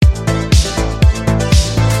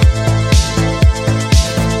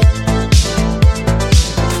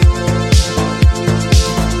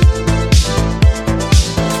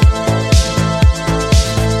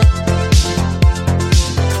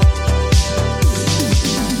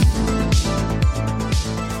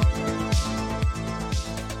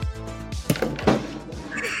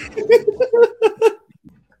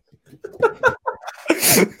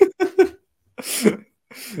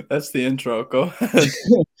That's the intro. Go ahead.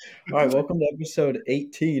 All right, welcome to episode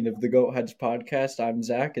 18 of the Goat Heads podcast. I'm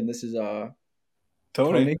Zach, and this is Tony.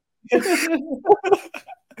 Tony.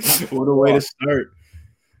 What a way to start.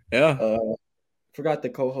 Yeah. Forgot the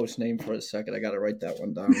co-host name for a second. I got to write that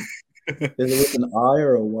one down. Is it with an I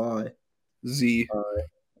or a Y? Z.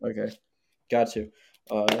 Okay, got you.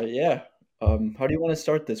 Yeah. How do you want to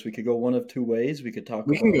start this? We could go one of two ways. We could talk.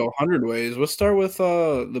 We can go 100 ways. Let's start with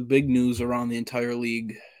the big news around the entire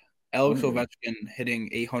league. Alex Ovechkin hitting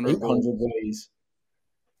 800 goals. 800 ways.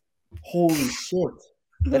 Holy shit!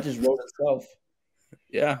 That just wrote itself.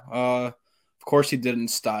 Yeah. Of course, he did in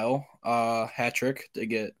style. Hat trick to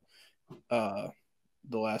get the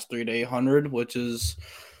last 3 to 800, which is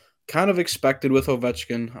kind of expected with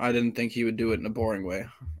Ovechkin. I didn't think he would do it in a boring way.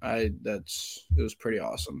 It was pretty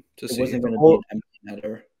awesome to see. It wasn't going to be an empty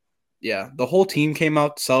netter. Yeah, the whole team came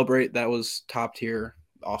out to celebrate. That was top tier,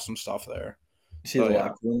 awesome stuff there. See the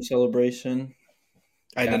locker room celebration?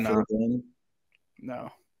 I did not. No,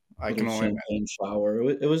 I can only imagine. Shower.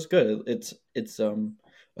 It was good. It's a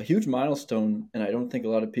huge milestone, and I don't think a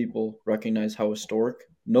lot of people recognize how historic.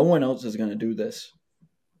 No one else is going to do this.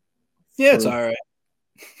 Yeah, it's all right.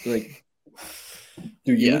 Like,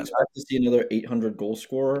 do you expect to see another 800 goal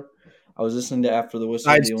scorer? I was listening to After the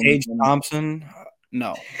Whistle. Besides Tage Thompson,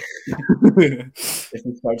 no. If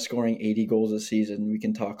we start scoring 80 goals a season, we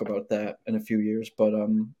can talk about that in a few years. But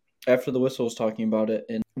After the Whistle was talking about it,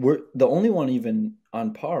 and we're the only one even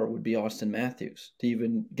on par would be Austin Matthews to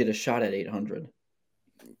even get a shot at 800.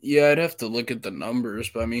 Yeah, I'd have to look at the numbers,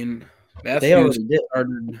 but I mean, Matthews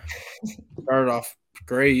started off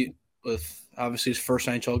great with obviously his first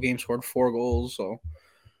NHL game, scored 4 goals. So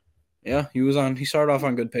yeah, he started off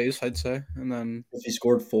on good pace, I'd say, and then if he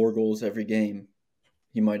scored 4 goals every game,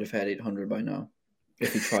 he might have had 800 by now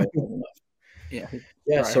if he tried hard enough.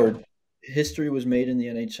 Yeah. So history was made in the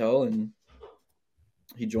NHL, and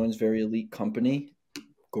he joins very elite company.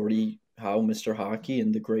 Gordie Howe, Mr. Hockey,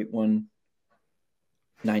 and the great one,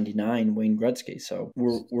 99, Wayne Gretzky. So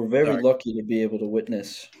we're very lucky to be able to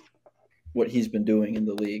witness what he's been doing in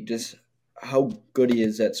the league. Just how good he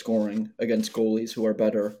is at scoring against goalies who are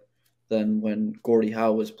better than when Gordie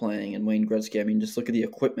Howe was playing and Wayne Gretzky. I mean, just look at the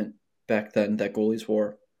equipment back then that goalies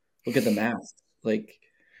wore. Look at the math. Like,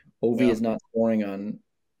 Ovi is not scoring on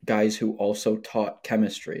guys who also taught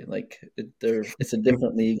chemistry. Like, it's a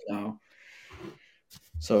different league now.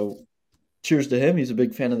 So, cheers to him. He's a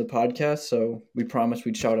big fan of the podcast, so we promised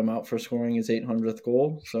we'd shout him out for scoring his 800th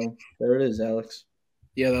goal. So, there it is, Alex.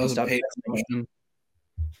 Yeah, that was a paid promotion.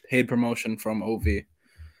 Paid promotion from Ovi.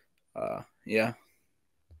 Yeah.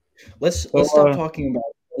 Let's stop talking about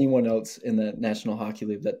anyone else in the National Hockey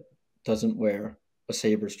League that doesn't wear a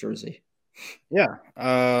Sabres jersey.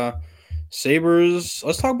 Yeah. Sabres.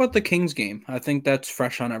 Let's talk about the Kings game. I think that's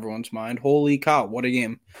fresh on everyone's mind. Holy cow, what a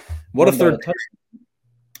game. What a third touchdown.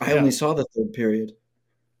 I only saw the third period.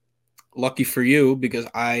 Lucky for you, because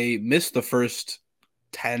I missed the first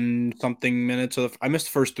 10-something minutes. I missed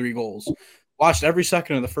the first 3 goals. Watched every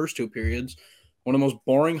second of the first 2 periods. One of the most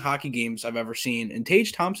boring hockey games I've ever seen. And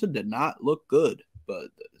Tage Thompson did not look good. But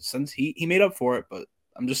since he made up for it. But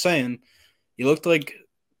I'm just saying, he looked like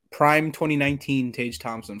prime 2019 Tage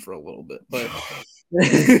Thompson for a little bit. But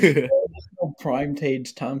no prime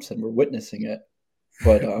Tage Thompson. We're witnessing it.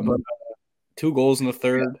 But 2 goals in the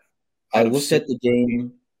third. I looked at the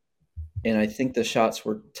game, and I think the shots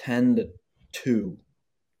were 10-2,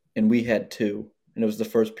 and we had 2, and it was the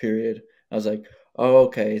first period. I was like, oh,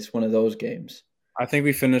 okay, it's one of those games. I think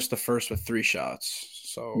we finished the first with 3 shots.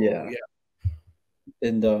 So yeah.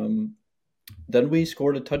 And then we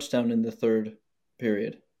scored a touchdown in the third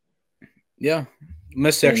period. Yeah,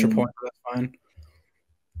 missed the extra point. That's fine.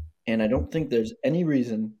 And I don't think there's any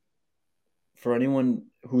reason for anyone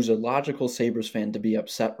who's a logical Sabres fan to be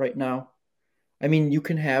upset right now. I mean, you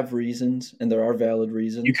can have reasons, and there are valid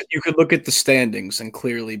reasons. You could look at the standings and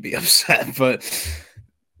clearly be upset, but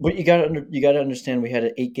you got to understand we had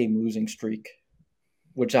an 8-game losing streak,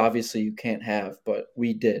 which obviously you can't have, but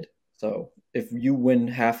we did. So if you win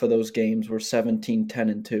half of those games, we're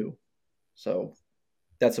 17-10-2. So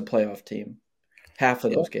that's a playoff team. Half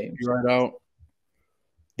of those games. You're right out.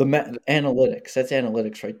 The analytics. That's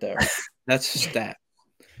analytics right there. That's stat.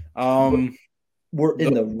 We're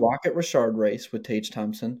in the Rocket Richard race with Tage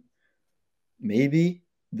Thompson. Maybe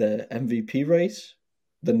the MVP race,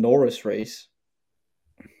 the Norris race,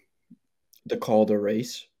 the Calder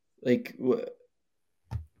race, and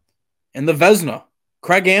the Vezina,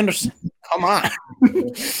 Craig Anderson. Come on.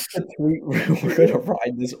 We're gonna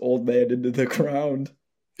ride this old man into the ground.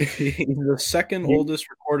 He's the second oldest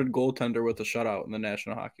recorded goaltender with a shutout in the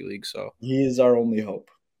National Hockey League. So he is our only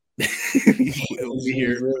hope. He'll be here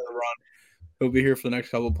He's for really. the run. He'll be here for the next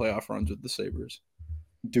couple of playoff runs with the Sabres.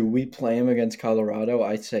 Do we play him against Colorado?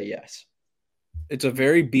 I'd say yes. It's a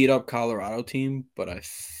very beat up Colorado team, but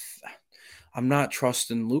I'm not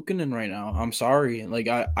trusting Luukkonen right now. I'm sorry. Like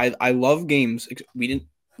I love games. We didn't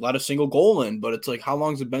let a single goal in, but it's like how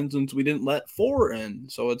long's it been since we didn't let 4 in?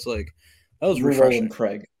 So it's like that was We're rolling refreshing.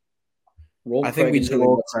 Craig. Roll I think Craig we did until he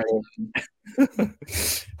roll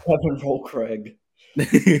lets go. Kevin roll Craig.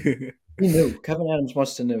 Craig. He knew. Kevin Adams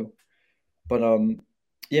must have knew. But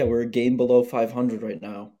yeah, we're a game below 500 right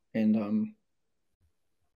now, and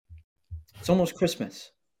it's almost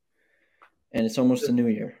Christmas, and it's almost the New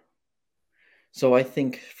Year. So I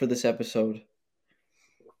think for this episode,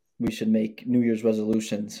 we should make New Year's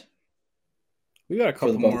resolutions We got a for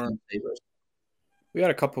the couple more. Buffalo Sabres. We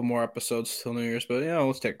got a couple more episodes till New Year's, but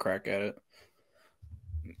let's take a crack at it.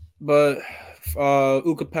 But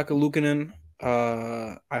Ukko-Pekka Luukkonen,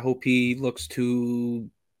 I hope he looks to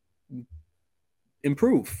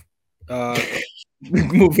improve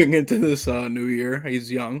moving into this new year.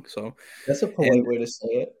 He's young, so That's a and polite way to say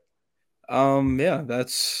it. yeah,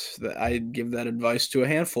 I'd give that advice to a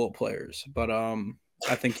handful of players, but I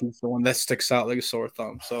think he's the one that sticks out like a sore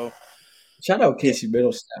thumb. So Shout out yeah. Casey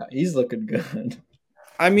Middlestat. He's looking good.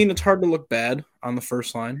 I mean, it's hard to look bad on the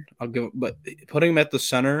first line. But putting him at the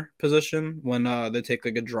center position when they take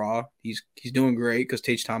like a draw, he's doing great because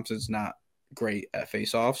Tage Thompson's not great at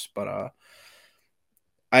faceoffs. But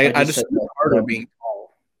I just said think it's that. harder being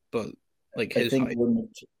tall, but like I his think height.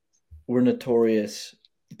 we're notorious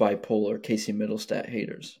bipolar Casey Middlestat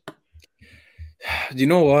haters. Do you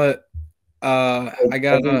know what? I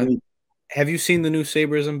got. Every week. Have you seen the new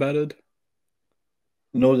Sabres Embedded?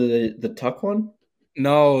 No, the Tuck one?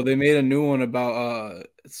 No, they made a new one about I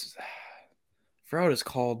forgot what it's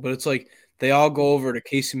called, but it's like they all go over to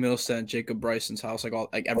Casey Middleton and Jacob Bryson's house like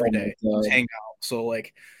every Oh my day, God. just hang out. So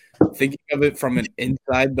like thinking of it from an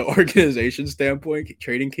inside the organization standpoint,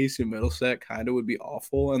 trading Casey Middleton kind of would be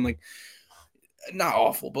awful and like not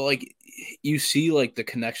awful, but like you see like the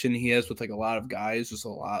connection he has with like a lot of guys is a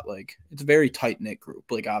lot like it's a very tight knit group.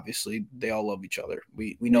 Like obviously they all love each other.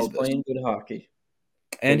 We know He's this, playing good hockey.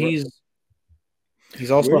 and But he's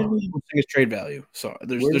also where did we boosting his trade value. So where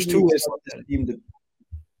there's did we two ways to expect look this at it. team to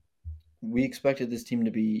we expected this team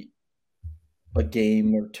to be a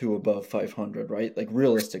game or two above 500, right? Like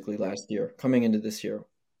realistically last year, coming into this year.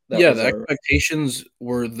 That Yeah, was the our expectations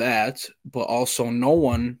were that, but also no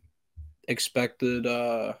one expected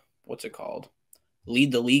what's it called?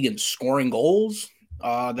 Lead the league in scoring goals.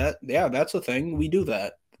 That's a thing. We do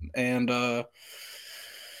that. And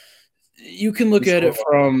you can look we at score it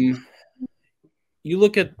from you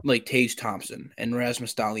look at like Tage Thompson and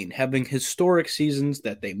Rasmus Dahlin having historic seasons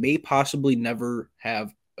that they may possibly never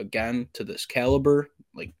have again to this caliber.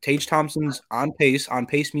 Like Tage Thompson's on pace. On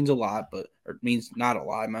pace means a lot, but or it means not a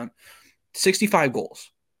lot. I meant 65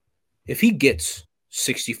 goals. If he gets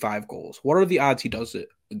 65 goals, what are the odds he does it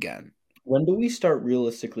again? when do we start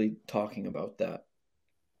realistically talking about that?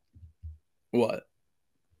 What?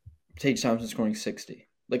 Tage Thompson scoring 60.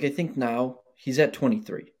 Like I think now he's at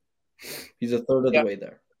 23. He's a third of the Yeah. way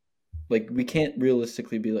there. Like we can't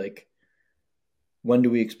realistically be like, when do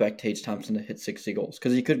we expect Tage Thompson to hit 60 goals?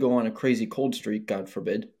 Because he could go on a crazy cold streak, God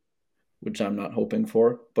forbid, which I'm not hoping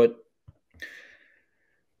for. But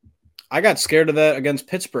I got scared of that against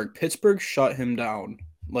Pittsburgh. Pittsburgh shut him down.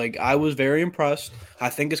 Like I was very impressed. I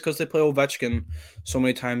think it's because they play Ovechkin so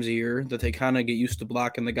many times a year that they kind of get used to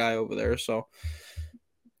blocking the guy over there. So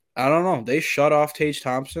I don't know. They shut off Tage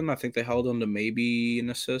Thompson. I think they held him to maybe an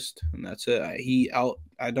assist, and that's it.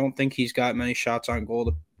 I don't think he's got many shots on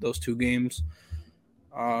goal those two games.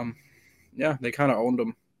 Yeah, they kind of owned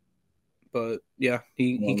him, but yeah,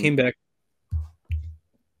 he came back.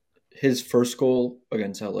 his first goal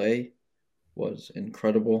against LA was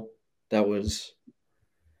incredible. That was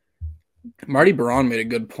Marty Baron made a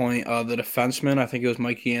good point. The defenseman, I think it was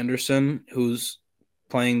Mikey Anderson, who's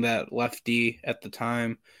playing that lefty at the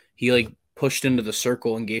time. He like pushed into the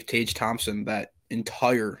circle and gave Tage Thompson that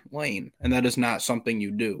entire lane, and that is not something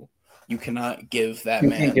you do. You cannot give that you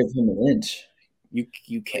man. can't give him an inch.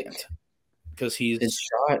 You can't because he's His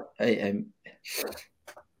shot. it's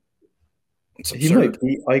He absurd. might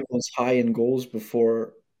be Eichel's high in goals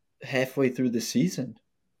before halfway through the season.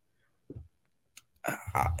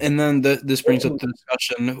 And then this brings up the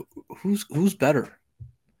discussion: who's better?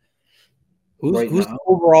 Who's Now, the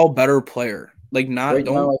overall better player? Like not right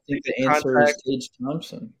now, don't I think the answer is Tage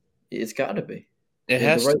Thompson. It's got to be. It He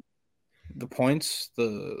had has the points,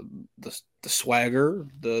 the swagger,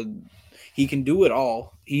 he can do it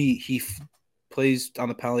all. He plays on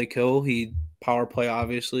the penalty kill. He power play,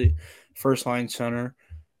 obviously, first line center.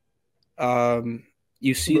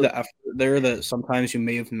 You see the effort there that sometimes you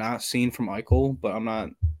may have not seen from Eichel, but I'm not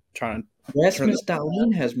trying to turn Rasmus that.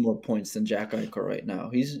 Dahlin has more points than Jack Eichel right now.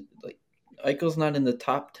 He's like Eichel's not in the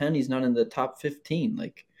top 10. He's not in the top 15.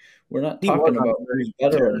 Like we're not He was talking on about a very who's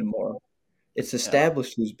good better tear. anymore. It's Yeah.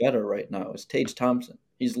 established who's better right now. It's Tage Thompson.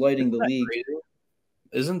 He's lighting Isn't the that league. crazy?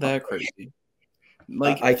 Isn't that crazy?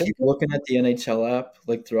 I Think keep looking at the NHL app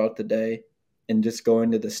like throughout the day and just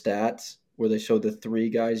going to the stats where they show the three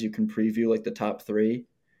guys you can preview, like the top three.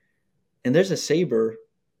 And there's a Sabre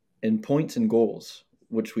in points and goals,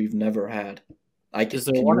 which we've never had. is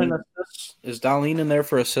there Can one in you? assists? Is Darlene in there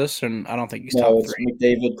for assists? And I don't think he's No, top it's three.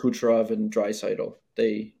 McDavid, Kucherov, and Draisaitl.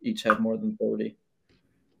 They each have more than 30.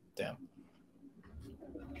 Damn.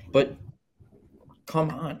 But come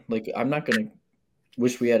on, like I'm not gonna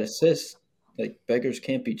wish we had assists. Like beggars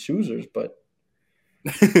can't be choosers, but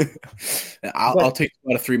I'll, but I'll take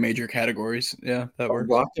out of three major categories. Yeah, that a works.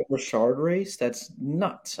 Rocket Richard race, that's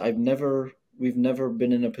nuts. We've never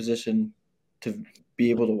been in a position to be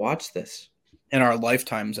able to watch this. In our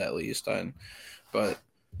lifetimes, at least. But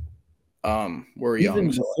we're young,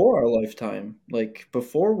 Even so before our lifetime, like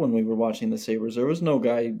before when we were watching the Sabres, there was no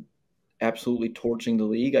guy absolutely torching the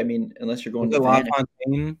league. I mean, unless you're was going to it Van.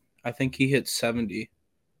 LaFontaine? I think he hit 70.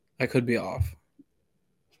 I could be off,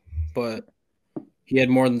 but he had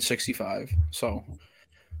more than 65. So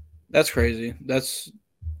that's crazy. This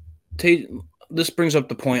brings up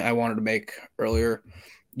the point I wanted to make earlier.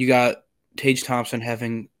 You got Tage Thompson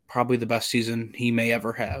having probably the best season he may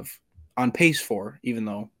ever have, on pace for, even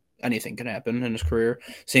though anything can happen in his career.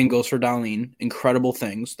 Same goes for Darlene. Incredible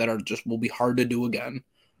things that are just will be hard to do again.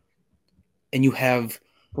 And you have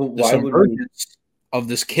But this why would we? emergence of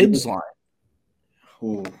this kids line.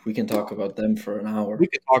 Ooh, we can talk about them for an We hour. could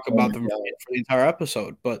talk Oh about my them god! for the entire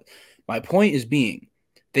episode, but my point is being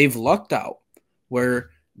they've lucked out where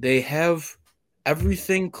they have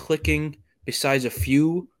everything clicking besides a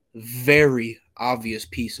few very obvious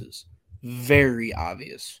pieces. Very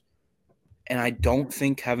obvious. And I don't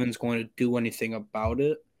think Kevin's going to do anything about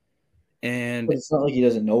it. But And it's not like he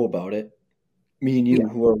doesn't know about it. Me and yeah, you,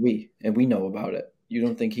 who are we? And we know about it. You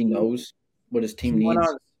don't think he knows what his team he went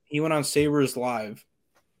needs? on he went on Sabres Live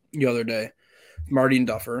the other day, Marty and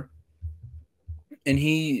Duffer, and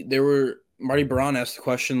Marty Braun asked the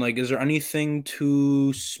question, like, is there anything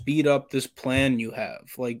to speed up this plan you have?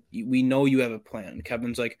 Like, we know you have a plan.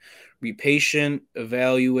 Kevin's like, be patient,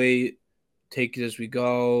 evaluate, take it as we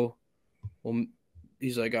go. Well,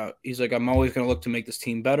 he's like, I'm always going to look to make this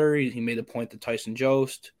team better. He made the point to Tyson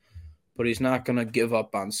Jost, but he's not going to give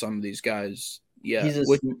up on some of these guys yet, which is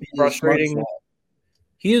He's a smart frustrating. guy.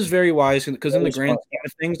 He is very wise because in the Very grand smart. scheme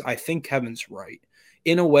of things, I think Kevin's right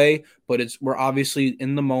in a way. But we're obviously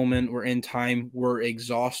in the moment. We're in time. We're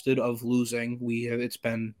exhausted of losing. It's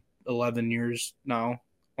been 11 years now,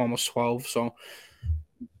 almost 12. So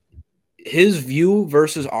his view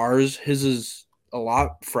versus ours, his is a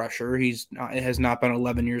lot fresher. It has not been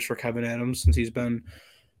 11 years for Kevin Adams since he's been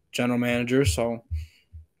general manager. So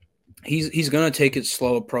he's going to take it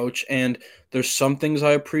slow approach, and there's some things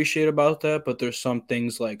I appreciate about that, but there's some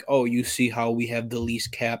things like, oh, you see how we have the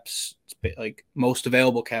least caps, like most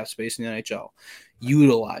available cap space in the NHL.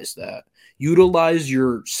 Utilize that. Utilize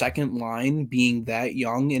your second line being that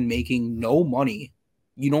young and making no money.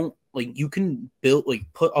 You don't like you can build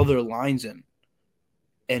put other lines in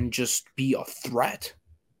and just be a threat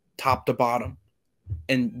top to bottom.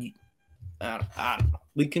 And I don't know.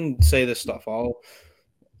 We can say this stuff all.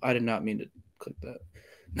 I did not mean to click that.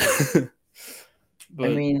 I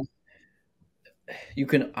But mean, you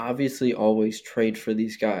can obviously always trade for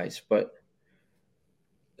these guys, but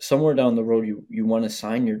somewhere down the road, you want to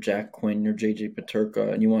sign your Jack Quinn, your JJ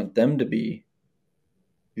Paterka, and you want them to be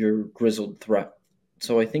your grizzled threat.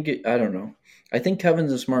 So I don't know. I think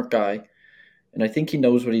Kevin's a smart guy, and I think he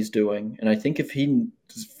knows what he's doing. And I think if he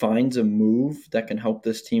finds a move that can help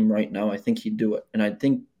this team right now, I think he'd do it.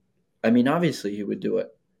 And obviously he would do it.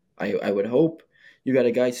 I would hope. You got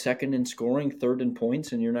a guy second in scoring, third in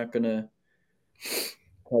points, and you're not going to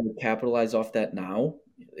try to capitalize off that now.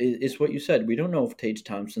 It's what you said. We don't know if Tage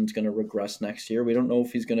Thompson's going to regress next year. We don't know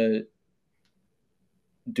if he's going to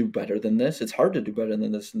do better than this. It's hard to do better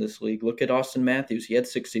than this in this league. Look at Austin Matthews. He had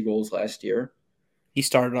 60 goals last year. he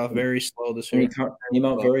started off very slow this And he year. came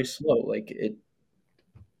out very slow.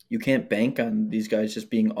 You can't bank on these guys just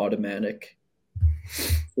being automatic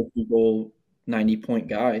 50 goal, 90-point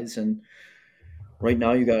guys. And right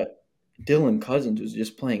now you got Dylan Cousins, who's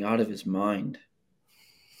just playing out of his mind.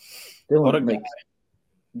 What a Dylan, guy.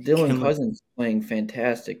 Dylan Killing. Cousins playing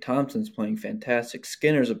fantastic. Thompson's playing fantastic.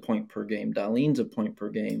 Skinner's a point per game. Darlene's a point per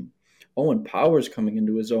game. Owen Power's coming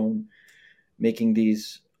into his own, making these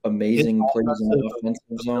His amazing plays in offensive the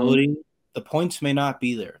offensive zone. ability, the points may not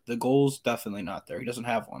be there. The goal's definitely not there. He doesn't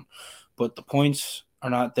have one, but the points are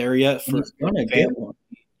not there yet And for he's gonna get fan. one.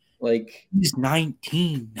 Like, He's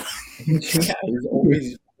 19. yeah,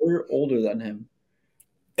 he's we're older than him.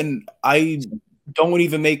 And I don't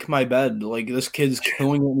even make my bed. Like this kid's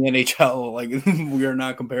killing it in the NHL. Like we are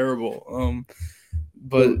not comparable.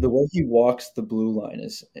 But The way he walks the blue line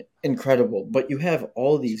is incredible. But you have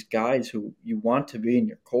all these guys who you want to be in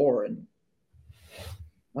your core, and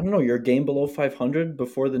I don't know. You're a game below 500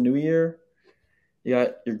 before the new year.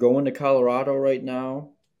 You're going to Colorado right now.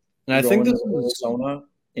 and You're I think going this to is Arizona,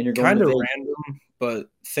 and you're going kind to of Vegas. random. But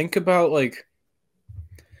think about like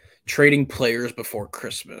trading players before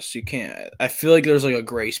Christmas. You can't. I feel like there's like a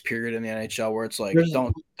grace period in the NHL where it's like There's,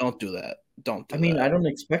 don't do that. Don't I do mean, that. I don't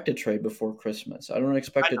expect a trade before Christmas. I don't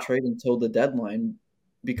expect a trade until the deadline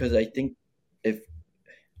because I think if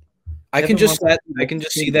I can Kevin just wants to that do I what can this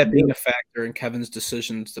just see team that can being do. a factor in Kevin's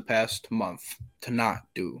decisions the past month to not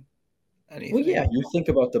do Well, anything. yeah, you think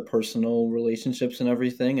about the personal relationships and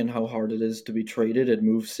everything and how hard it is to be traded and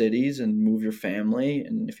move cities and move your family.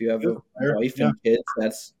 And if you have a wife Yeah. and kids,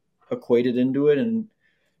 that's equated into it. And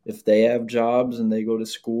if they have jobs and they go to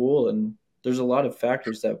school, and there's a lot of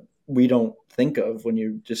factors that we don't think of when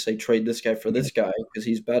you just say trade this guy for this guy because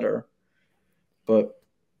he's better. But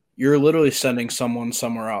You're literally sending someone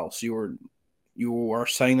somewhere else. You are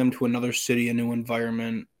sending them to another city, a new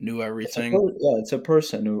environment, new everything. it's a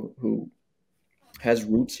person who has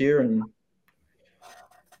roots here, and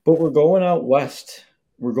but we're going out west.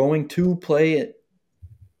 We're going to play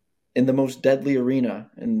in the most deadly arena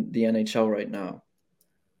in the NHL right now.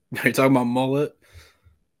 Are you talking about mullet?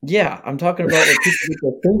 Yeah, I'm talking about where people get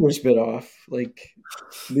their fingers bit off. Like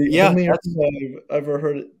the Yeah, only that's. arena I've ever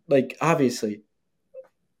heard. Like obviously,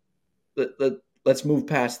 let's move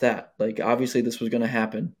past that. Like obviously, this was going to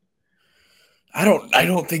happen. I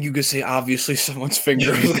don't think you could say obviously someone's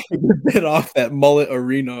finger was going to get bit off that mullet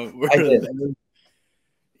arena. I did.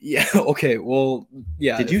 Yeah. Okay. Well.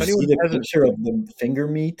 Yeah. Did you If anyone see the hasn't picture of seen, the finger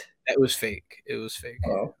meat? that was fake. It was fake.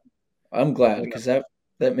 Oh, I'm glad because that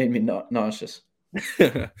made me nauseous.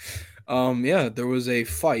 Yeah. There was a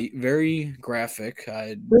fight, very graphic.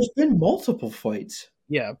 There's been multiple fights.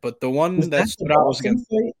 Yeah, but the Was one that that the stood out was Boston against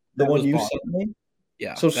fight? The that one was you Boston. sent me?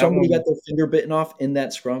 Yeah, So that somebody one. got their finger bitten off in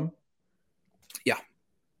that scrum? Yeah.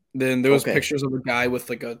 Then there was Okay. pictures of a guy with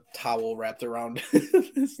like a towel wrapped around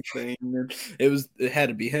his thing. It had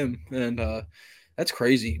to be him, and that's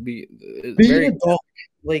crazy. It's Be an very adult.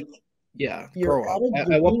 Like yeah. you're Grow up. at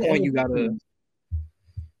a At what green point you gotta? entertainment.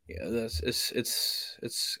 Yeah, that's it's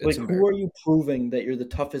Like embarrassing. who are you proving that you're the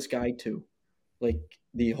toughest guy to? Like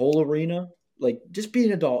the whole arena? Like just be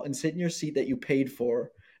an adult and sit in your seat that you paid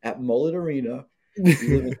for at Mullet Arena. You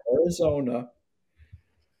live in Arizona.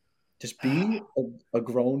 Just be a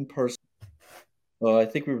grown person. I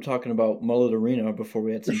think we were talking about Mullet Arena before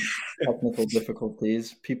we had some technical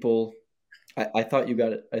difficulties. People, I thought you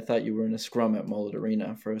got it. I thought you were in a scrum at Mullet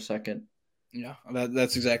Arena for a second. Yeah,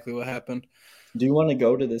 that's exactly what happened. Do you want to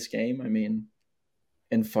go to this game? I mean,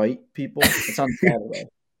 and fight people? It's on Saturday.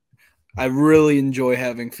 I really enjoy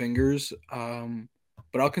having fingers,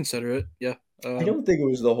 but I'll consider it. Yeah. I don't think it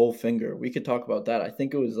was the whole finger. We could talk about that. I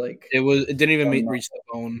think it was like It didn't even one. reach the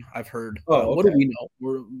bone. I've heard. Oh, What do okay. we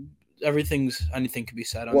know? Anything could be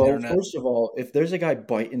said on the Well, internet. first of all, if there's a guy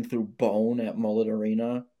biting through bone at Mullet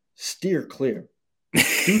Arena, steer clear. Do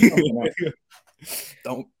something else.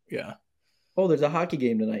 Don't. Yeah. Oh, there's a hockey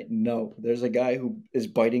game tonight. No, there's a guy who is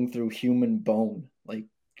biting through human bone. Like,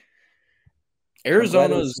 I'm glad it was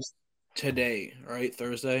Arizona's just today, right?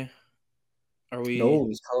 Thursday. Are no, we? it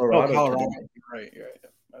was Oh, Colorado today. Colorado. You're right. You're right.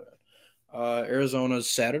 My bad. Arizona's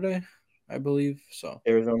Saturday, I believe. So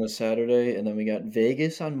Arizona Saturday, and then we got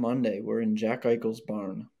Vegas on Monday. We're in Jack Eichel's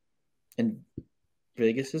barn, and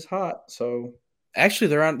Vegas is hot, so actually,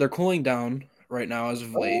 they're cooling down right now as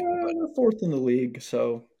of late. But we're fourth in the league.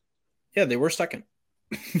 So yeah, they were second.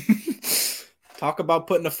 Talk about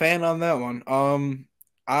putting a fan on that one.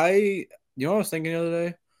 I you know what I was thinking the other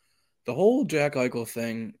day? The whole Jack Eichel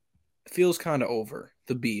thing feels kind of over.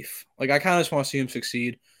 The beef. Like I kind of just want to see him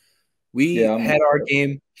succeed. yeah, We I'm had our over it.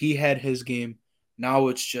 game. He had his game. Now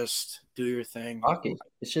it's just do your thing. Hockey.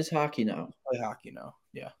 It's just hockey now. Play hockey now.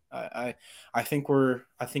 Yeah. I think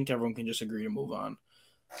everyone can just agree to move on.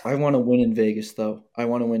 I want to win in Vegas, though. I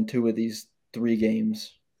want to win 2 of these 3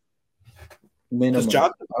 games Does minimum.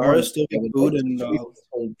 John I want Tavares to. still I get would booed like to in sweep this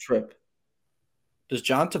whole trip. Does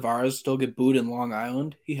John Tavares still get booed in Long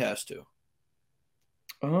Island? He has to.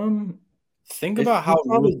 Um, Think if about he how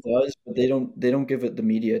probably ruthless. does, but they don't give it the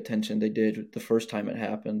media attention they did the first time it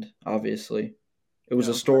happened. Obviously, it was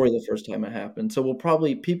a Yeah, story the first time it happened. So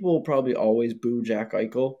people will probably always boo Jack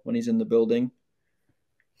Eichel when he's in the building.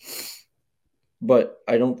 But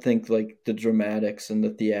I don't think like the dramatics and the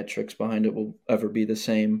theatrics behind it will ever be the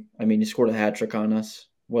same. I mean, he scored a hat trick on us.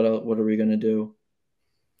 What are we gonna do?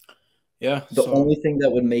 yeah. The So only thing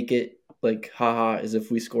that would make it like haha is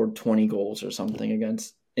if we scored 20 goals or something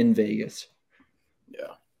against in Vegas.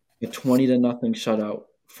 yeah, A 20-0 shutout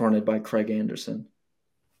fronted by Craig Anderson.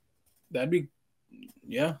 that'd be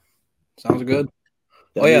yeah. Sounds good.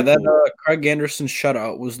 Oh That'd yeah, be that cool. Craig Anderson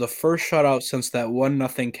shutout was the first shutout since that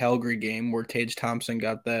 1-0 Calgary game where Tage Thompson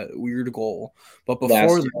got that weird goal. But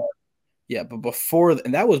before Last year. that, yeah, but before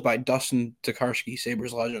and that was by Dustin Tokarski,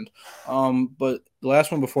 Sabres legend. But the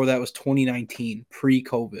last one before that was 2019,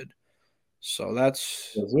 pre-COVID. So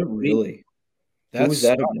Was it really? Who was that's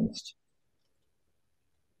that against?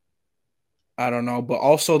 I don't know, but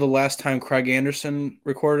also the last time Craig Anderson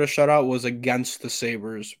recorded a shutout was against the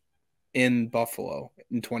Sabres in Buffalo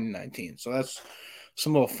in 2019. So that's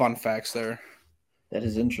some little fun facts there. That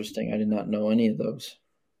is interesting. I did not know any of those.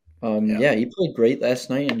 Yeah. Yeah, he played great last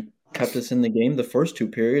night and kept us in the game the first two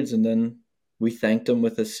periods, and then we thanked him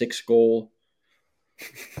with a 6 goal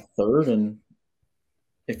third. And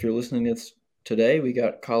if you're listening to this today, we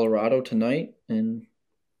got Colorado tonight, and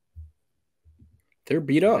They're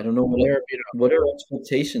beat I up. don't know They're beat up. what are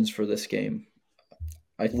expectations for this game.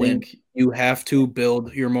 I Win. think You have to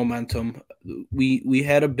build your momentum. We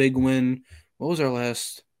had a big win. What was our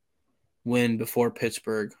last win before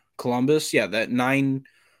Pittsburgh? Columbus. Yeah, that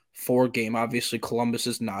 9-4 game. Obviously, Columbus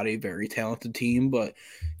is not a very talented team, but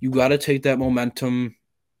you got to take that momentum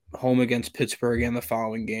home against Pittsburgh and the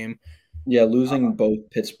following game. yeah, losing both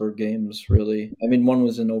Pittsburgh games really. I mean, one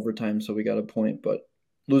was in overtime, so we got a point, but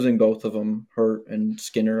losing both of them hurt, and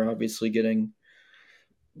Skinner obviously getting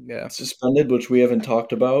Yeah. suspended, which we haven't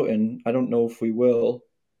talked about, and I don't know if we will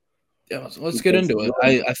Yeah, let's get because into it.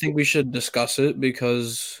 I think we should discuss it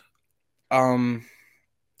because um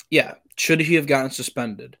yeah, should he have gotten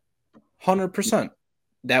suspended? 100%.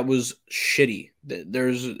 That was shitty.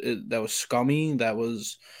 That was scummy. That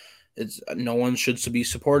was it's no one should be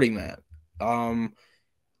supporting that. Um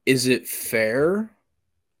is it fair?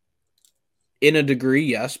 In a degree,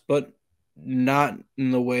 yes, but not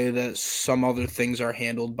in the way that some other things are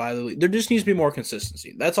handled by the league. There just needs to be more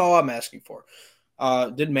consistency. That's all I'm asking for.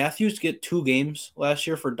 Did Matthews get 2 games last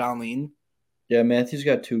year for Darlene? Yeah, Matthews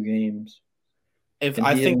got 2 games, If and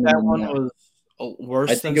I he hit think him in that the one neck. was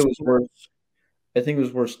I worse than think it was Skinner worse. I think it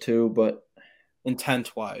was worse too, but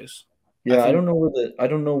intent wise. I yeah, think I don't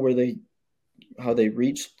know where they how they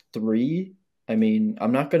reached 3. I mean,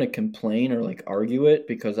 I'm not going to complain or like argue it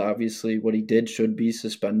because obviously what he did should be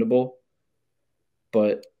suspendable,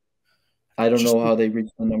 but I don't just know how they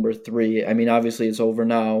reached the number 3. I mean, obviously it's over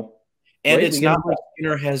now, and right? We it's get not him like back.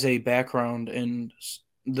 Skinner has a background in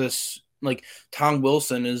this. Like Tom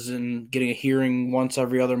Wilson is in getting a hearing once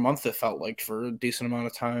every other month. It felt like for a decent amount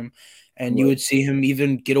of time, and you Right. would see him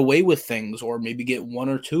even get away with things, or maybe get 1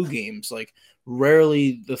 or 2 games. Like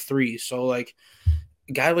rarely the 3. So like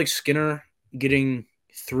a guy like Skinner getting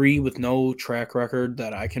 3 with no track record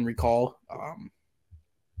that I can recall.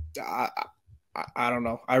 I, I don't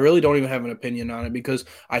know. I really don't even have an opinion on it because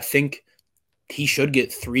I think he should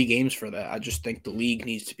get 3 games for that. I just think the league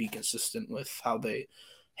needs to be consistent with how they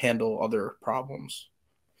handle other problems.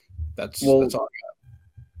 That's Well, all.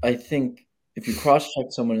 I think if you cross check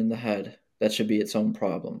someone in the head, that should be its own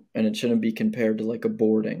problem, and it shouldn't be compared to like a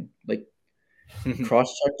boarding. Like he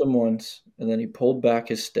cross checked him once, and then he pulled back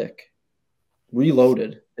his stick,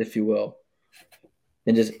 reloaded, if you will,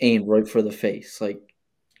 and just aimed right for the face. Like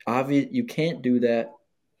obvious, you can't do that,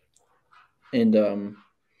 and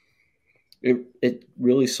it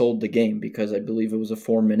really sold the game because I believe it was a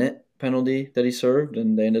 4-minute penalty that he served,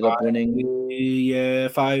 and they ended up winning. Yeah,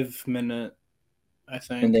 5 minute, I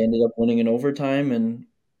And they think. ended up winning in overtime, and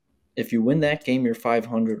if you win that game, you're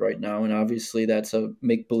 500 right now, and obviously that's a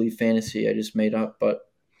make believe fantasy I just made up, but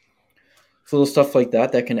it's little stuff like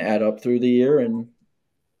that that can add up through the year, and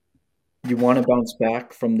you want to bounce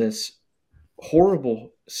back from this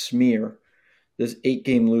horrible smear this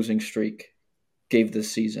 8-game losing streak gave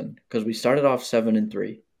this season because we started off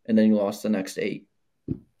 7-3, and then you lost the next 8.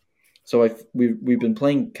 So we've been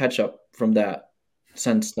playing catch up from that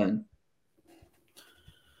since then,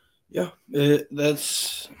 Yeah,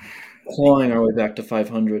 that's clawing our way back to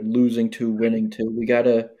 500, losing 2, winning 2. We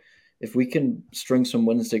gotta if we can string some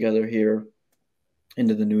wins together here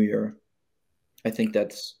into the new year, I think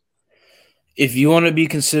that's if you want to be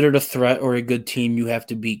considered a threat or a good team, you have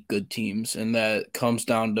to beat good teams, and that comes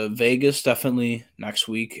down to Vegas definitely next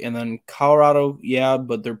week, and then Colorado, yeah,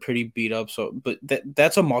 but they're pretty beat up. So, but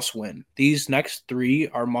that's a must win. These next three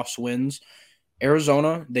are must wins.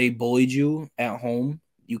 Arizona, they bullied you at home.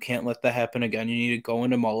 You can't let that happen again. You need to go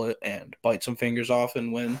into Mullet and bite some fingers off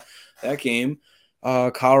and win that game.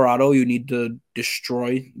 Colorado, you need to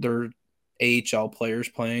destroy their AHL players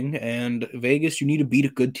playing, and Vegas, you need to beat a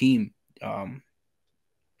good team. Um,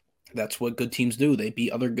 that's what good teams do. They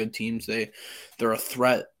beat other good teams. They're a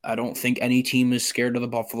threat. I don't think any team is scared of the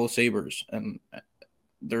Buffalo Sabres, and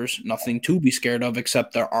there's nothing to be scared of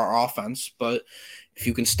except our offense. But if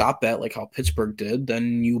you can stop that, like how Pittsburgh did,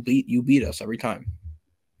 then you beat us every time.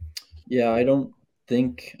 Yeah, I don't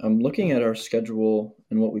think I'm looking at our schedule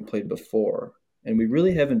and what we played before, and we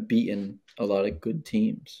really haven't beaten a lot of good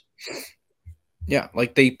teams. Yeah,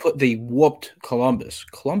 like they whooped Columbus.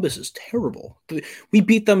 Columbus is terrible. We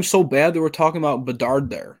beat them so bad they were talking about Bedard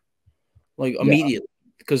there, like Yeah, immediately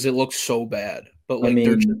because it looked so bad. But I like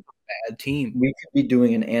they're just mean, a bad team. we could be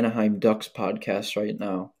doing an Anaheim Ducks podcast right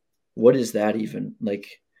now. What is that even? Like,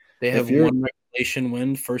 They have if you're one regulation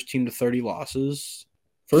win, first team to 30 losses.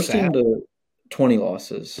 first Sad. team to 20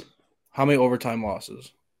 losses, How many overtime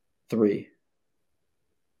losses? 3.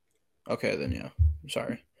 Okay, then yeah. I'm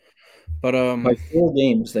sorry. But By 4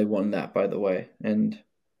 games, they won that, by the way. And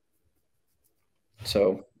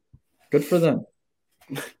so, good for them.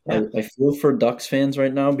 yeah. I feel for Ducks fans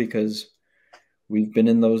right now because we've been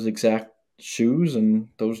in those exact shoes and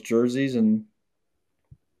those jerseys, and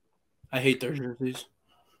I hate their jerseys.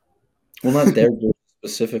 well, not their jerseys I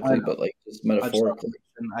specifically, know. but like just metaphorically.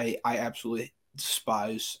 I absolutely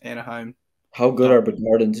despise Anaheim. How good are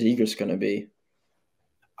Bedard and Zegers going to be?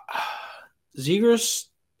 Zegers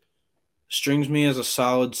strings me as a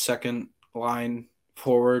solid second line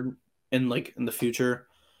forward in the future.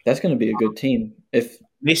 That's going to be a good team.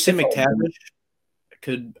 Mason If McTavish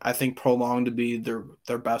could, I think, prolong to be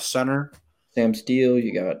their best center. Sam Steele,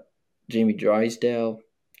 you got Jamie Drysdale.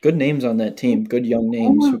 Good names on that team. Good young Who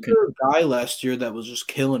names was who can. their guy last year that was just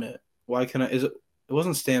killing it? Why can I? Is it? It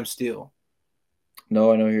wasn't Stam Steele.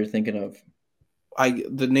 No, I know who you're thinking of.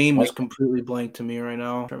 The name is Mike completely blank to me right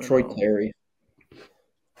now. Troy Terry. Troy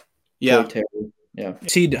Yeah. Terry. Yeah.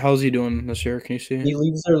 How's he doing this year? Can you see? He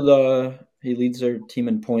leads their team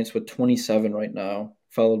in points with 27 right now,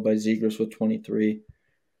 followed by Zegers with 23.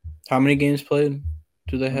 How many games played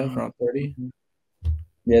do they have? Um, Around 30?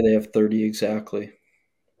 yeah, they have 30 exactly.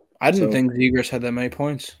 I didn't So, think Zegers had that many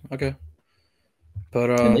points. Okay.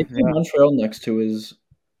 But and they play yeah. Montreal next, who is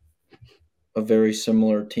a very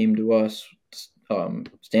similar team to us,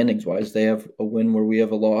 standings wise. They have a win where we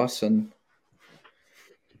have a loss, and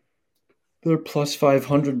they're plus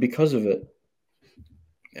 500 because of it.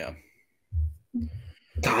 Yeah.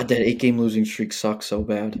 God, that 8-game losing streak sucks so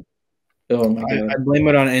bad. Oh my I god, blame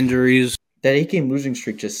it on injuries. that 8-game losing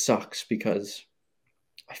streak just sucks because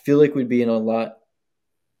I feel like we'd be in a lot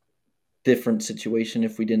different situation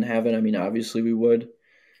if we didn't have it. I mean, obviously we would.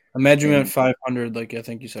 Imagine at And 500, like I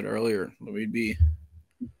think you said earlier, we'd be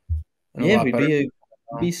in a yeah, lot better. we'd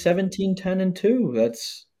be 17, 10, and 2.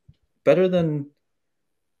 That's better than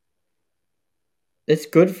it's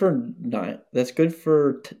good for 9. That's good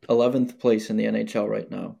for 11th place in the NHL right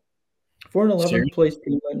now. If we're an 11th Seriously? place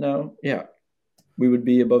team right now, yeah, we would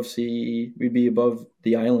be above CE. We'd be above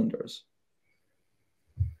the Islanders.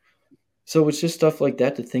 So it's just stuff like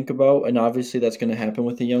that to think about, and obviously that's going to happen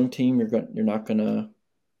with a young team. You're not going to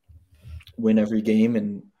win every game,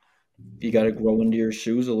 and you got to grow into your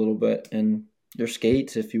shoes a little bit and your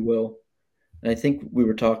skates, if you will. And I think we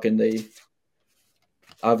were talking. They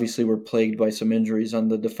obviously were plagued by some injuries on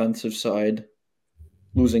the defensive side,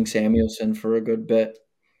 losing Samuelson for a good bit,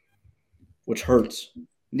 which hurts.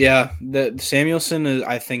 Yeah, the Samuelson is,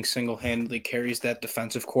 I think, single-handedly carries that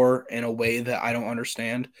defensive core in a way that I don't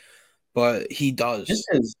understand, but he Just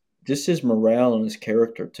does. his morale and his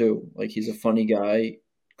character too. Like he's a funny guy.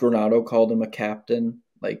 Granado called him a captain,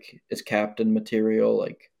 like it's captain material,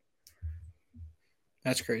 like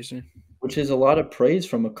That's crazy. which is a lot of praise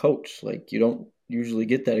from a coach. Like you don't usually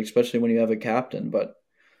get that, especially when you have a captain. But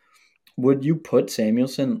would you put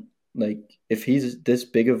Samuelson like if he's this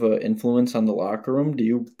big of an influence on the locker room? Do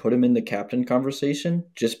you put him in the captain conversation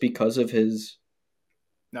just because of his?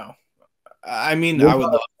 No, I mean, You're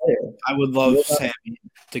not a player. I would love You're not, Sammy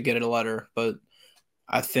to get a letter, but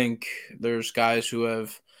I think there's guys who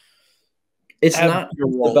it's have not bigger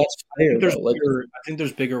the roles. best player though. Like I think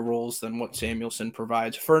there's bigger roles than what Samuelson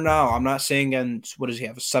provides. For now, I'm not saying, and what does he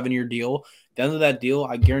have, a 7-year deal? At the end of that deal,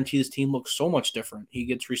 I guarantee his team looks so much different. He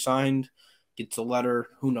gets re-signed. gets a letter.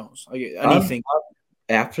 Who knows? Anything.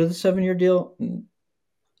 After the 7-year deal,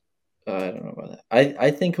 I don't know about that.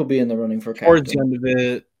 I think he'll be in the running for Towards the captain. end of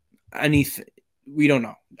it, anything. We don't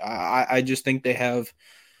know. I just think they have.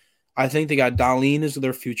 I think they got Darlene as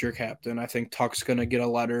their future captain. I think Tuck's gonna get a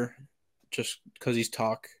letter, just because he's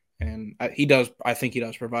Tuck, and he does. I think he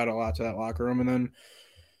does provide a lot to that locker room. And then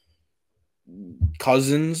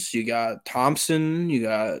Cousins, you got Thompson, you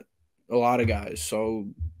got a lot of guys. So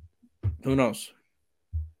who knows?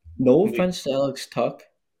 No offense to Alex Tuck,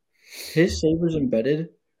 his Sabres Embedded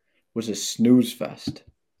was a snooze fest.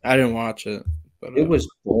 I didn't watch it, but It was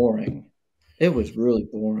boring. It was really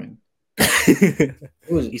boring. It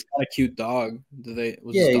was. he's got a cute dog. Was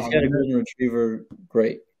Yeah, his he's dog got a in it? golden retriever.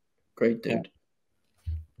 Great Yeah. dude.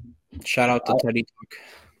 Shout out to Teddy Tuck.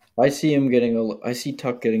 I see I see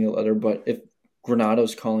Tuck getting a letter, but if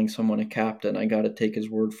Granato's calling someone a captain, I got to take his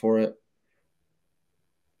word for it.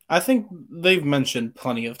 I think they've mentioned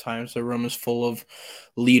plenty of times the room is full of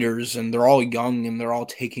leaders and they're all young and they're all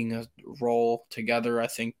taking a role together. I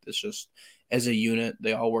think it's just as a unit,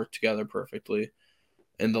 they all work together perfectly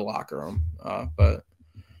in the locker room. But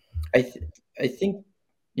I think,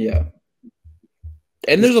 yeah.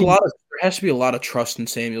 and This team, there has to be a lot of trust in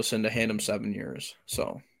Samuelson to hand him 7 years.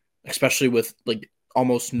 So especially with like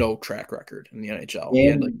almost no track record in the NHL. He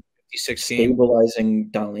had like and 56 games. stabilizing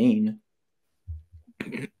Darlene.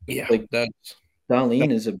 Yeah, Like that's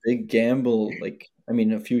Darlene is a big gamble. Like, I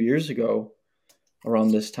mean, a few years ago, around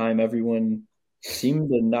this time, everyone seemed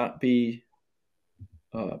to not be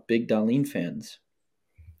big Darlene fans.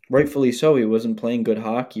 Rightfully so. He wasn't playing good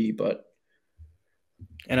hockey, but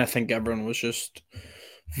and I think everyone was just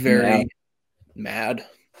mad. very mad,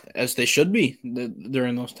 as they should be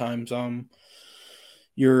during those times. I mean,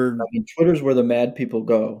 Twitter's where the mad people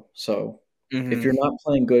go. So if Mhm. you're not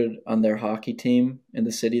playing good on their hockey team in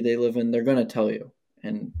the city they live in, they're going to tell you.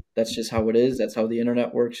 And that's just how it is. That's how the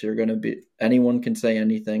internet works. You're going to be, anyone can say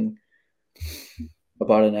anything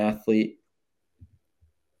about an athlete.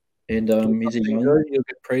 And Do he's a something young good, you'll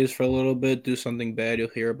get praised for a little bit. Do something bad, you'll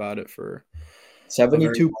hear about it for a very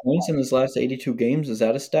 72 points in his last 82 games. Is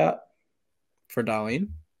that a stat? for Darlene.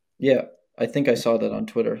 Yeah, I think I saw that on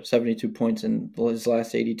Twitter. 72 points in his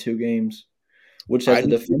last 82 games, which I as a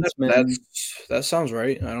didn't see that. defenseman. That sounds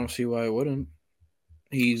right. I don't see why it wouldn't.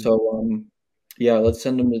 He's So, yeah, let's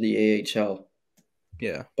send him to the AHL.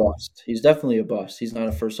 yeah. Bust. He's definitely a bust. He's not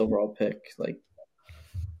a first overall pick. Like,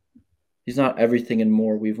 he's not everything and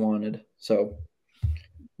more we've wanted. So,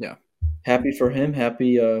 Yeah. happy for him.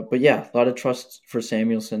 Happy, but yeah, a lot of trust for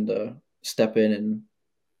Samuelson to step in and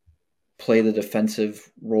play the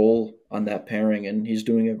defensive role on that pairing, and he's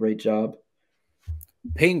doing a great job.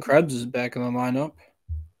 Peyton Krebs is back in the lineup.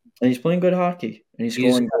 And he's playing good hockey, and he's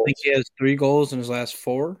scoring I think goals. he has 3 goals in his last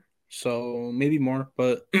 4, so maybe more.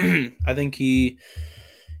 But I think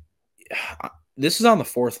this is on the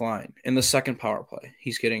 4th line in the second power play.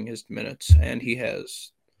 He's getting his minutes, and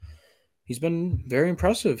he's been very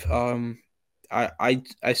impressive. I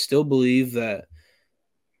still believe that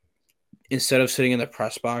instead of sitting in the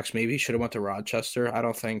press box, maybe he should have went to Rochester. I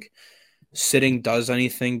don't think sitting does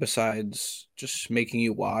anything besides just making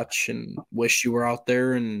you watch and wish you were out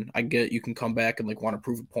there. And I get you can come back and like want to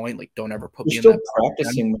prove a point. Like, don't ever put You're me in still that box again.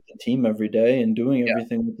 practicing with the team every day and doing Yeah,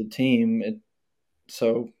 everything with the team.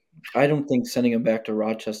 So I don't think sending him back to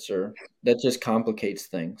Rochester, that just complicates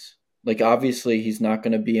things. Like, obviously, he's not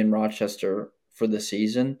going to be in Rochester for the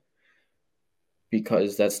season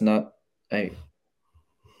because that's not I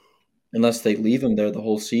unless they leave him there the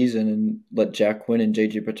whole season and let Jack Quinn and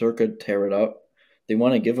JJ Paterka tear it up. They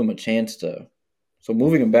want to give him a chance to. So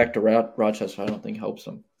moving him back to Rochester, I don't think helps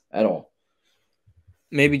him at all.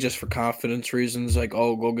 maybe just for confidence reasons. Like,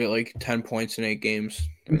 oh, go get like 10 points in 8 games.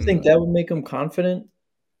 You think that would make him confident?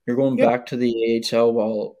 You're going Yeah, back to the AHL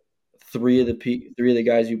while three of the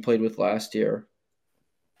guys you played with last year.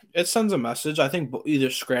 it sends a message. I think either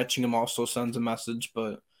scratching him also sends a message,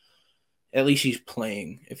 but at least he's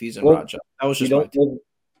playing if he's in Well, Rochester. That was we just my don't take. live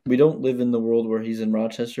we don't live in the world where he's in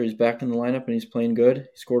Rochester. He's back in the lineup and he's playing good. He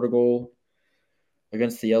scored a goal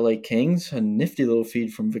against the LA Kings, a nifty little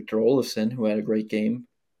feed from Victor Olofsson, who had a great game.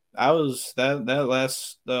 I was that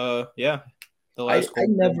last yeah, the I, last I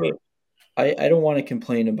goal. never I don't want to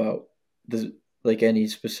complain about the like any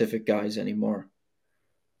specific guys anymore.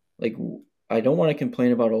 Like, I don't want to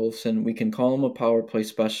complain about Olofsson. We can call him a power play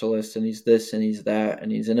specialist, and he's this and he's that,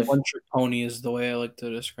 and One trick pony is the way I like to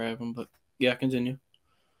describe him, but yeah, continue.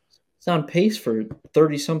 he's on pace for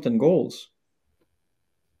 30 something goals.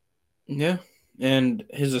 Yeah, and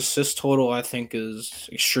his assist total I think is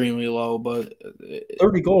extremely low, but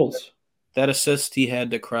 30 goals. that assist he had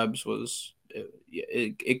to Krebs was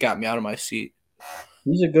it got me out of my seat.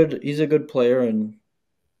 He's a good player, and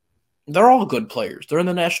They're all good players. They're in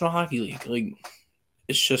the National Hockey League. Like,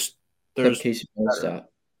 it's just except there's Casey Neistat.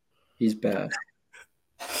 He's bad.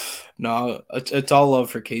 no. It's all love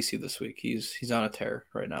for Casey this week. He's on a tear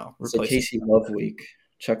right now. It's a Casey Love week.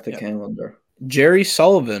 Check the calendar. Jerry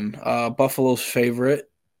Sullivan, Buffalo's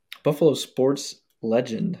favorite, Buffalo sports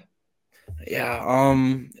legend. Yeah.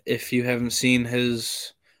 If you haven't seen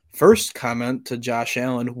his first comment to Josh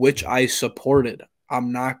Allen, which I supported,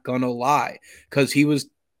 I'm not gonna lie, because he was.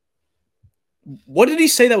 What did he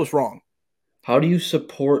say that was wrong? How do you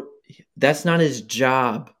support? That's not his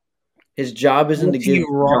job. His job isn't to give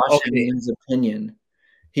Josh Allen's opinion.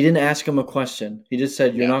 He didn't ask him a question. He just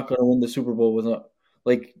said, "You're not going to win the Super Bowl with a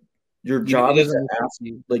like." Your job is to ask.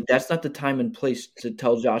 Like, that's not the time and place to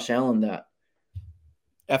tell Josh Allen that.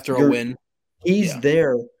 After a win, he's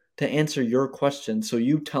there to answer your question. So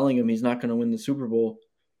you telling him he's not going to win the Super Bowl,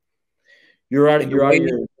 you're out. You're out of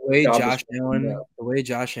your. The way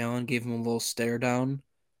Josh Allen gave him a little stare down,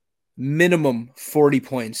 minimum 40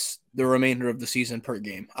 points the remainder of the season per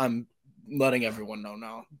game. I'm letting everyone know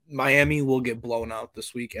now. Miami will get blown out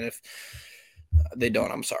this week, and if they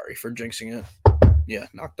don't, I'm sorry for jinxing it. Yeah,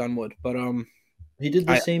 knocked on wood. But he did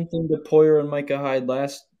the same thing to Poyer and Micah Hyde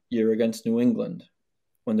last year against New England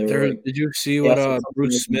when they were. Did you see what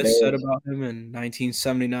Bruce Smith said about him in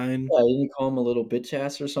 1979? Yeah, didn't he call him a little bitch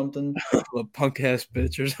ass or something? A punk ass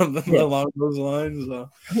bitch or something along those lines.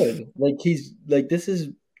 Good. Like this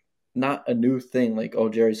is not a new thing. Like, oh,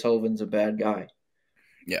 Jerry Sullivan's a bad guy.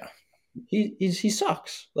 Yeah, he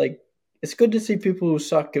sucks. Like, it's good to see people who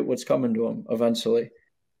suck get what's coming to them eventually.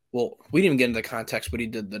 Well, we didn't even get into context what he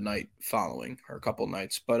did the night following, or a couple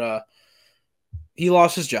nights, but he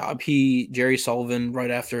lost his job. Jerry Sullivan,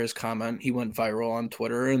 right after his comment, he went viral on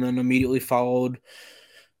Twitter and then immediately followed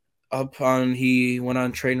up on, he went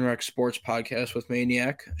on Trainwreck Sports podcast with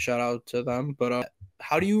Maniac. Shout out to them. But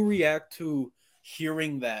how do you react to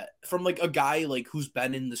hearing that from like a guy like who's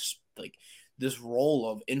been in this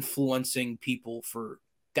role of influencing people for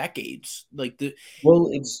decades?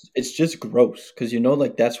 It's just gross because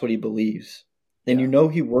like that's what he believes, and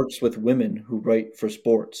he works with women who write for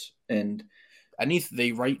sports, and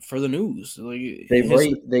they write for the news. Like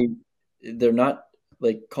they're not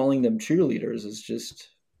like calling them cheerleaders. It's just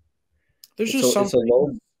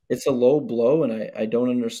something. It's a low blow, and I don't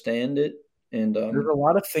understand it. And there's a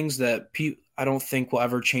lot of things that I don't think will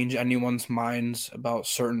ever change anyone's minds about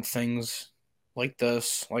certain things like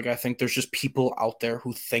this. Like, I think there's just people out there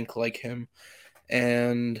who think like him,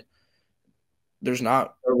 and there's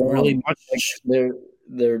not really much. They're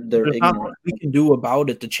ignorant. Not much we can do about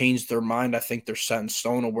it to change their mind. I think they're set in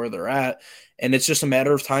stone of where they're at, and it's just a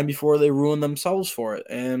matter of time before they ruin themselves for it.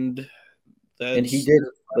 And he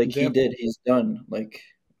did. He did. He's done. Like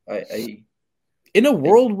I in a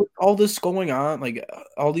world with all this going on, like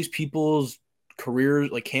all these people's careers,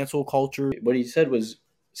 like cancel culture. What he said was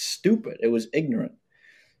stupid. It was ignorant.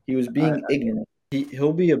 He was being ignorant.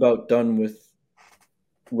 He'll be about done with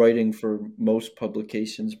writing for most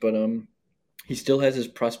publications, but he still has his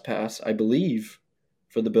press pass, I believe,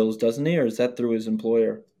 for the Bills, doesn't he? Or is that through his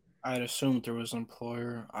employer? I'd assume through his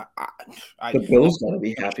employer. The Bills gotta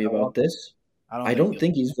be happy about this. I don't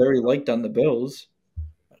think he's very liked on the Bills.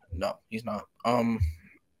 No, he's not.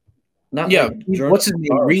 What's his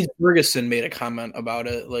name? Reed Ferguson made a comment about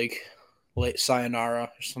it, like late sayonara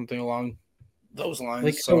or something along those lines.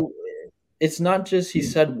 Like, so it's not just he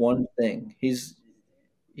said one thing. He's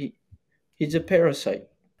a parasite.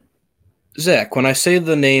 Zach, when I say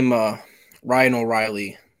the name Ryan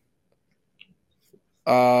O'Reilly,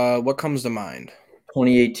 what comes to mind?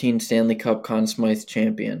 2018 Stanley Cup Conn Smythe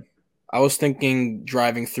champion. I was thinking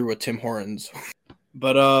driving through a Tim Hortons.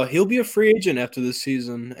 But he'll be a free agent after this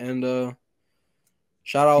season. And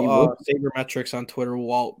shout out Sabermetrics on Twitter.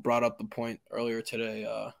 Walt brought up the point earlier today.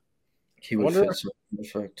 He would fit so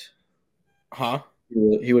perfect. Huh?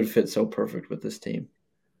 He would fit so perfect with this team.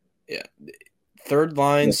 Yeah. Third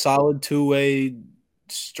line, solid two-way,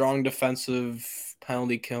 strong defensive,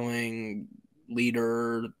 penalty killing,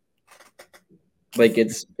 leader. Like,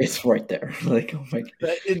 it's right there. Like, oh my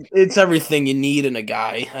God. It's everything you need in a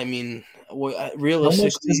guy. I mean, realistically, how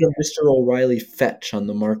much does a Mr. O'Reilly fetch on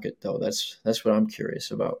the market, though? That's what I'm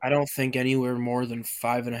curious about. I don't think anywhere more than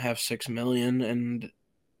 $5.5-6 million, and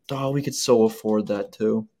we could so afford that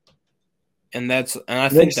too. And I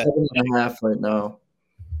think that's 7.5 right now.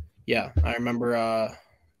 Yeah, I remember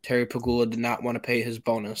Terry Pagula did not want to pay his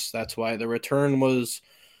bonus. That's why the return was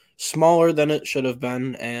smaller than it should have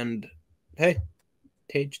been. And hey,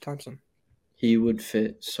 Tage Thompson. He would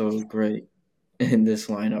fit so great. in this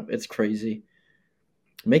lineup. It's crazy.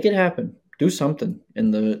 Make it happen. Do something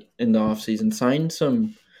in the offseason. Sign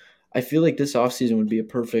some. I feel like this offseason would be a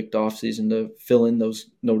perfect offseason to fill in those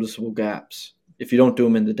noticeable gaps if you don't do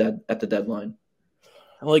them at the deadline.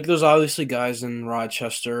 Like, there's obviously guys in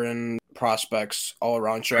Rochester and prospects all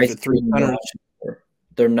around. Drafted 3 centers.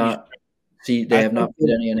 They're not. See, they have not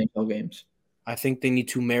played any NHL games. I think they need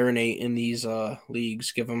to marinate in these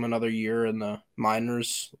leagues. Give them another year in the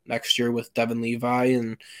minors next year with Devin Levi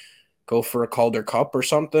and go for a Calder Cup or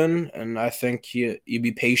something. And I think you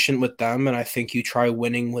be patient with them, and I think you try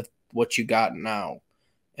winning with what you got now.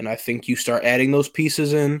 And I think you start adding those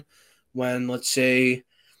pieces in when, let's say,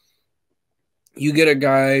 you get a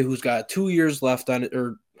guy who's got 2 years left on it,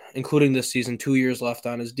 or including this season, 2 years left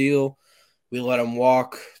on his deal. We let him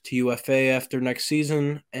walk to UFA after next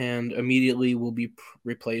season, and immediately will be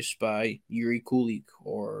replaced by Yuri Kulik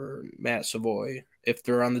or Matt Savoy if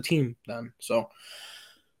they're on the team then. So,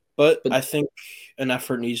 but I think an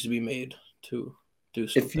effort needs to be made to do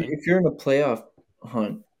something. If you're in a playoff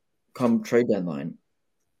hunt come trade deadline,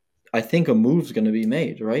 I think a move's going to be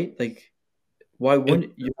made, right? Like, why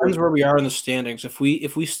wouldn't you? Depends where we are in the standings. If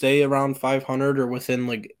we stay around 500 or within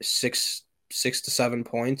like 6 to 7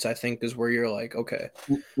 points, I think is where you're like, okay.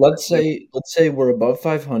 Let's say we're above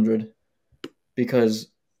 500 because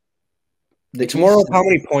it's more of how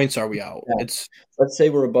many points are we out. Yeah. Let's say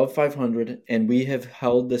we're above 500 and we have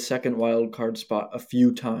held the second wild card spot a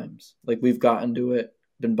few times. Like, we've gotten to it,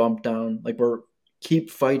 been bumped down. Like, we're keep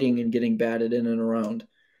fighting and getting batted in and around.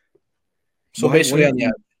 So basically,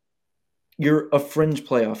 you're a fringe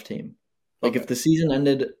playoff team. Like, if the season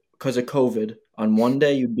ended because of COVID, on one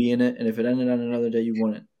day you'd be in it, and if it ended on another day, you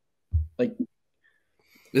wouldn't. Like,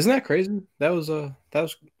 isn't that crazy? That was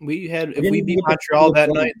we had, if we beat Montreal that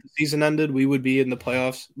night, the season ended, we would be in the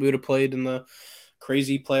playoffs. We would have played in the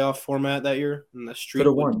crazy playoff format that year, and the streak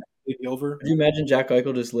would be over. Could you imagine Jack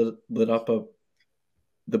Eichel just lit up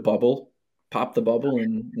the bubble, popped the bubble,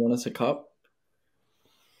 and won us a cup?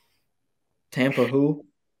 Tampa, who?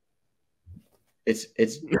 It's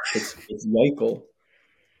Eichel.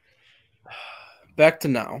 Back to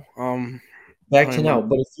now.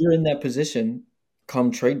 But if you're in that position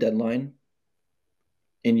come trade deadline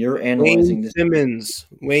and you're analyzing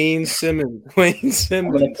Wayne Simmons.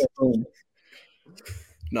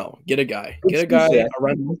 No, get a guy.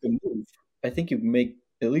 I think you make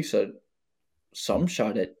at least some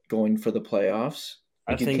shot at going for the playoffs.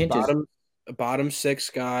 Like, I think bottom 6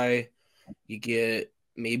 guy. You get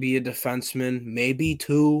maybe a defenseman, maybe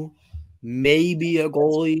 2, maybe a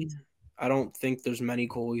goalie. I don't think there's many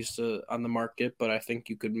goalies on the market, but I think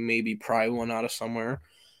you could maybe pry one out of somewhere.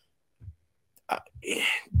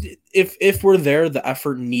 If we're there, the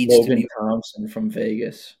effort needs to be. Logan Thompson from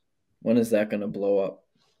Vegas. When is that going to blow up?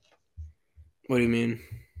 What do you mean?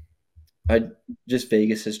 Just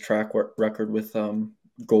Vegas's track record with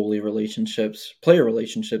goalie relationships, player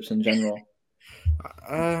relationships in general.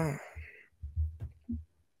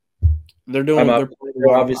 They're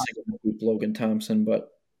obviously going to keep Logan Thompson, but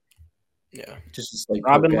yeah, just like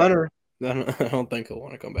Robin Leonard. I don't think he'll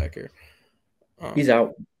want to come back here. He's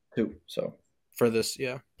out too. So for this,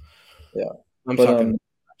 yeah. I'm talking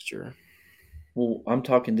next year. Well, I'm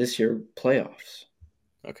talking this year playoffs.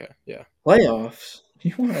 Okay, yeah. Playoffs?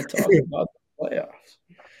 You want to talk about the playoffs?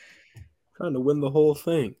 Trying to win the whole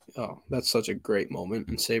thing. Oh, that's such a great moment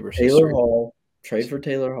in Sabres history. Taylor Hall. Trade for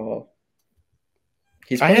Taylor Hall.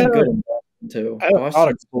 He's playing good in Boston, too. I had a thought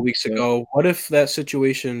a couple weeks ago. What if that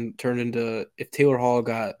situation turned into, if Taylor Hall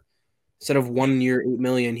got, instead of 1 year, $8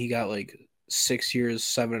 million, he got like 6 years,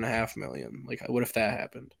 $7.5 million? Like, what if that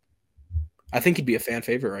happened? I think he'd be a fan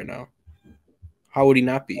favorite right now. How would he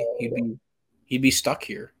not be? He'd be stuck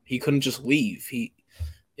here. He couldn't just leave.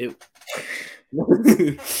 It's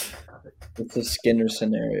a Skinner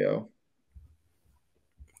scenario.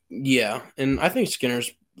 Yeah, and I think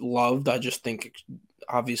Skinner's loved. I just think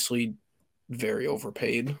obviously very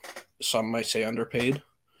overpaid. Some might say underpaid.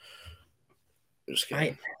 Just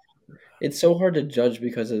kidding. It's so hard to judge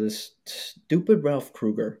because of this stupid Ralph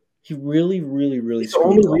Kruger. He really, really, really. It's the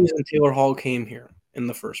only reason Taylor Hall came here in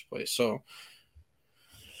the first place. So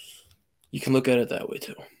you can look at it that way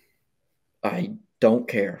too. I don't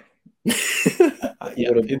care.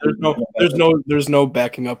 Yeah, there's no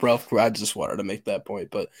backing up Ralph Kruger. I just wanted to make that point,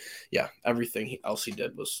 but yeah, everything else he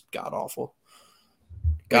did was god awful.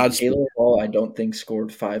 Taylor Hall, I don't think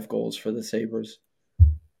scored 5 goals for the Sabres.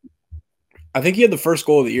 I think he had the first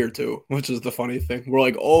goal of the year too, which is the funny thing. We're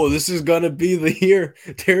like, oh, this is gonna be the year.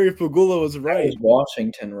 Terry Pagula was right. It was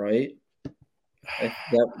Washington, right?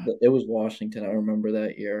 It was Washington. I remember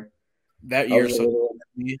that year. That year,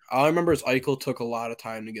 All I remember is Eichel took a lot of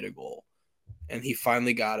time to get a goal, and he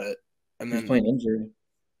finally got it, and He was then playing injured.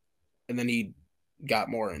 he got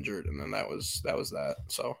more injured, and then that was that.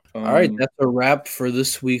 So, all right, Um, that's a wrap for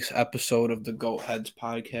this week's episode of the Goat Heads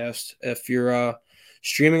podcast. If you're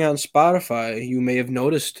streaming on Spotify, you may have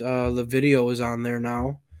noticed the video is on there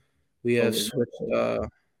now. We have always. switched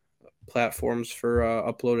platforms for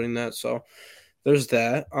uploading that, so there's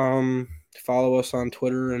that. Follow us on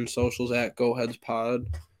Twitter and socials at Go Heads Pod.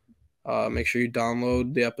 Make sure you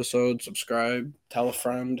download the episode, subscribe, tell a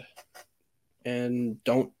friend, and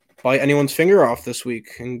don't bite anyone's finger off this week.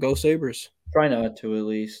 And go Sabres. Try not to, at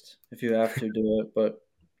least. If you have to, do it, but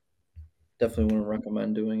definitely wouldn't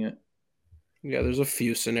recommend doing it. Yeah, there's a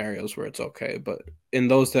few scenarios where it's okay, but in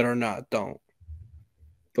those that are not, don't.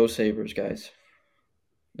 Go Sabres, guys.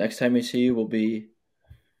 Next time we see you will be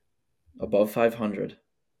above 500.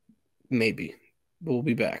 Maybe. We'll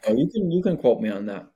be back. Oh, you can quote me on that.